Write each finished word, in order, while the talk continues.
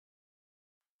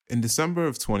In December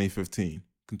of 2015,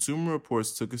 Consumer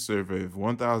Reports took a survey of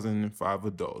 1,005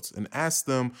 adults and asked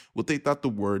them what they thought the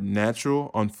word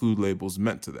natural on food labels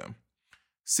meant to them.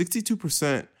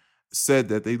 62% said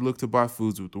that they looked to buy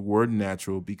foods with the word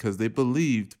natural because they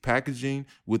believed packaging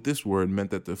with this word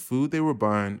meant that the food they were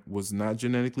buying was not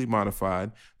genetically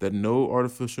modified, that no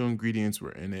artificial ingredients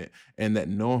were in it, and that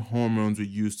no hormones were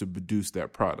used to produce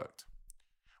that product.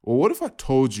 Well, what if I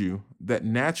told you that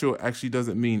natural actually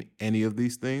doesn't mean any of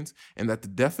these things, and that the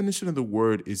definition of the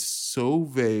word is so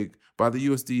vague by the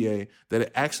USDA that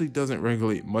it actually doesn't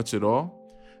regulate much at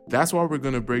all? That's why we're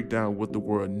going to break down what the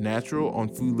word natural on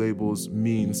food labels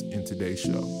means in today's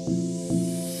show.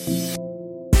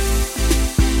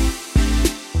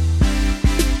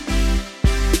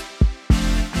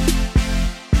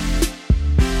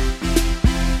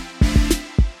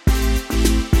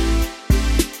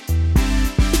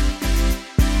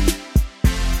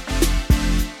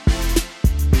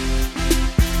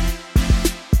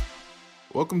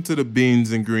 Welcome to the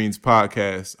Beans and Greens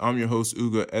podcast. I'm your host,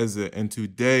 Uga Eze, and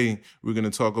today we're going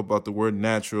to talk about the word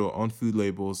natural on food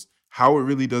labels, how it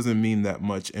really doesn't mean that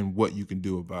much, and what you can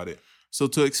do about it. So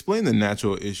to explain the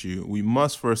natural issue, we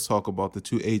must first talk about the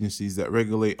two agencies that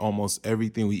regulate almost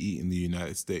everything we eat in the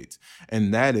United States,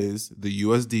 and that is the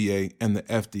USDA and the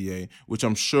FDA, which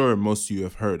I'm sure most of you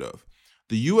have heard of.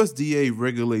 The USDA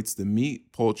regulates the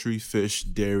meat, poultry, fish,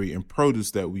 dairy, and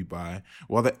produce that we buy,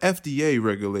 while the FDA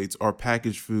regulates our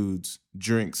packaged foods,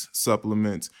 drinks,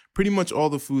 supplements, pretty much all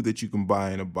the food that you can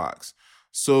buy in a box.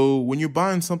 So when you're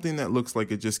buying something that looks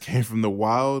like it just came from the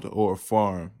wild or a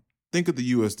farm, think of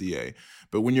the USDA.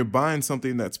 But when you're buying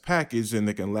something that's packaged and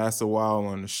that can last a while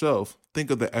on the shelf,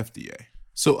 think of the FDA.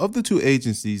 So of the two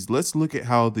agencies, let's look at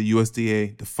how the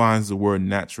USDA defines the word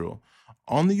natural.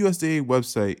 On the USDA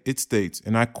website, it states,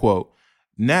 and I quote,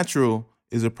 "Natural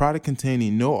is a product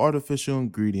containing no artificial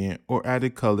ingredient or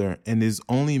added color and is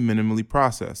only minimally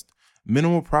processed.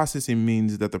 Minimal processing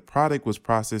means that the product was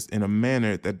processed in a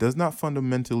manner that does not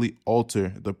fundamentally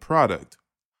alter the product."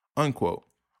 Unquote.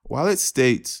 While it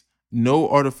states no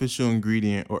artificial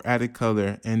ingredient or added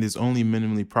color and is only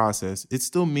minimally processed, it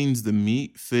still means the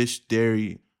meat, fish,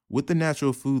 dairy with the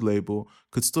natural food label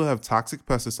could still have toxic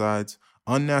pesticides,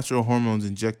 unnatural hormones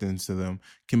injected into them,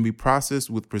 can be processed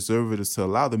with preservatives to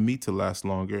allow the meat to last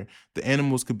longer. The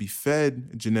animals could be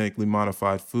fed genetically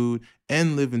modified food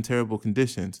and live in terrible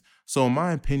conditions. So in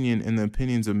my opinion, and the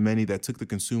opinions of many that took the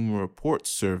Consumer Reports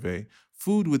survey,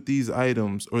 food with these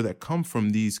items or that come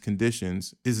from these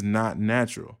conditions is not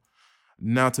natural.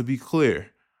 Now, to be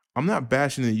clear, I'm not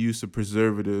bashing the use of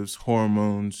preservatives,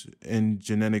 hormones, and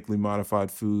genetically modified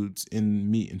foods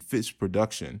in meat and fish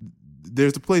production.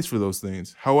 There's a place for those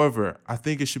things. However, I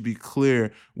think it should be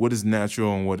clear what is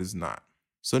natural and what is not.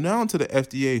 So now onto the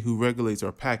FDA, who regulates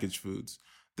our packaged foods.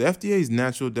 The FDA's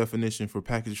natural definition for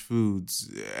packaged foods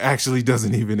actually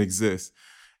doesn't even exist.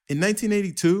 In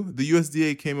 1982, the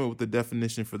USDA came up with the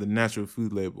definition for the natural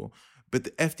food label, but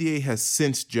the FDA has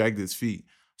since dragged its feet.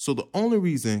 So the only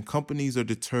reason companies are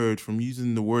deterred from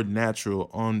using the word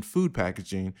natural on food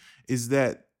packaging is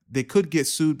that they could get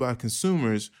sued by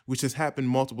consumers, which has happened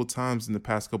multiple times in the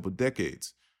past couple of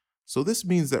decades. So this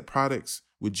means that products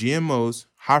with GMOs,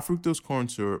 high fructose corn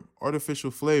syrup,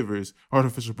 artificial flavors,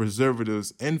 artificial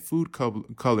preservatives, and food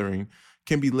coloring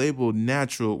can be labeled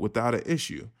natural without an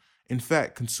issue. In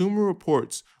fact, Consumer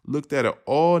Reports looked at an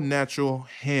all-natural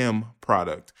ham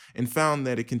product and found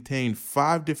that it contained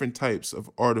 5 different types of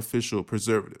artificial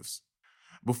preservatives.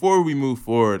 Before we move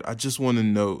forward, I just want to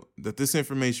note that this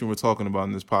information we're talking about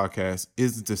in this podcast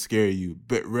isn't to scare you,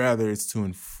 but rather it's to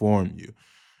inform you.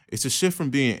 It's a shift from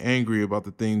being angry about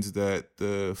the things that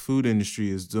the food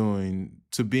industry is doing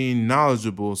to being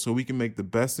knowledgeable so we can make the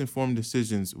best informed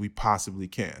decisions we possibly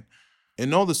can.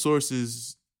 And all the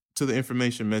sources to the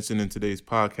information mentioned in today's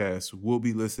podcast will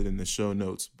be listed in the show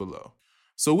notes below.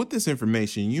 So with this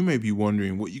information, you may be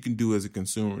wondering what you can do as a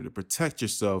consumer to protect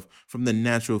yourself from the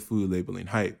natural food labeling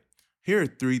hype. Here are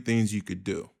 3 things you could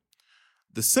do.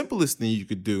 The simplest thing you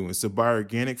could do is to buy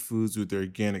organic foods with their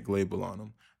organic label on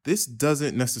them. This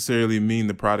doesn't necessarily mean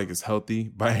the product is healthy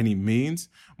by any means.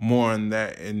 More on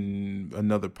that in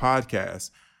another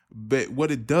podcast. But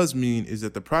what it does mean is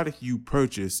that the product you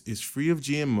purchase is free of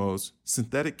GMOs,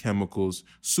 synthetic chemicals,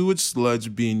 sewage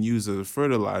sludge being used as a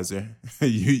fertilizer,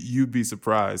 you'd be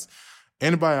surprised,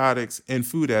 antibiotics and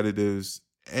food additives,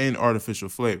 and artificial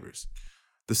flavors.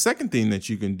 The second thing that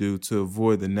you can do to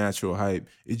avoid the natural hype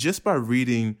is just by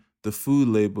reading the food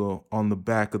label on the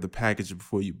back of the package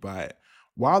before you buy it.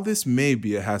 While this may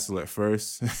be a hassle at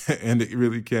first, and it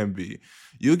really can be,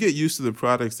 you'll get used to the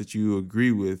products that you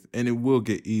agree with, and it will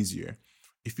get easier.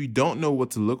 If you don't know what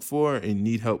to look for and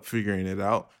need help figuring it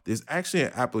out, there's actually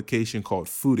an application called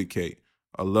Foodicate.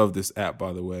 I love this app,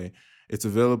 by the way. It's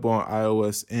available on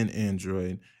iOS and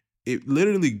Android. It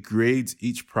literally grades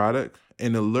each product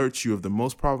and alerts you of the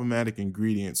most problematic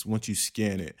ingredients once you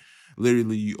scan it.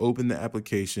 Literally, you open the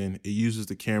application, it uses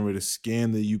the camera to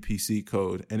scan the UPC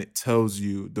code, and it tells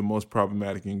you the most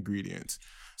problematic ingredients.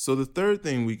 So the third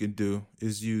thing we can do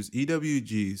is use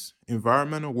EWG's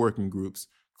Environmental Working Groups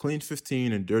Clean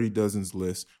 15 and Dirty Dozens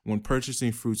lists when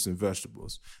purchasing fruits and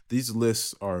vegetables. These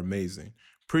lists are amazing.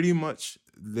 Pretty much,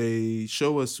 they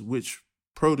show us which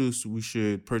produce we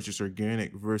should purchase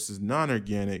organic versus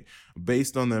non-organic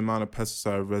based on the amount of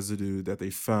pesticide residue that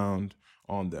they found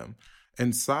on them.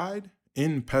 And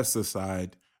in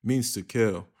pesticide means to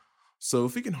kill. So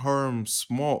if it can harm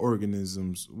small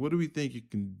organisms, what do we think it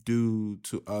can do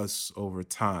to us over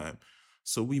time?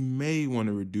 So we may want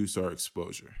to reduce our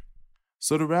exposure.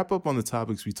 So to wrap up on the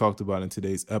topics we talked about in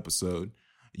today's episode,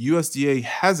 USDA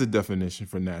has a definition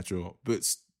for natural, but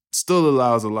still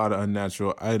allows a lot of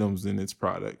unnatural items in its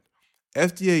product.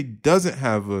 FDA doesn't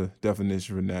have a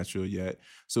definition for natural yet,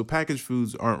 so packaged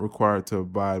foods aren't required to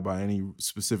abide by any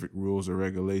specific rules or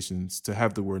regulations to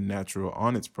have the word natural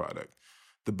on its product.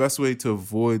 The best way to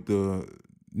avoid the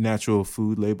natural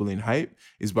food labeling hype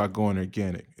is by going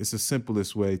organic. It's the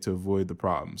simplest way to avoid the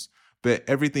problems. But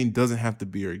everything doesn't have to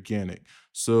be organic.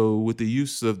 So with the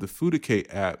use of the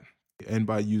Foodicate app and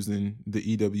by using the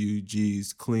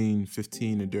EWG's Clean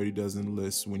 15 and Dirty Dozen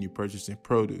lists when you're purchasing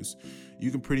produce,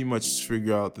 you can pretty much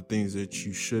figure out the things that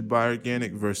you should buy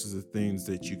organic versus the things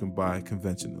that you can buy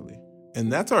conventionally.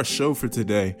 And that's our show for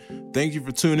today. Thank you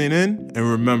for tuning in. And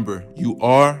remember, you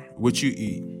are what you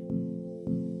eat.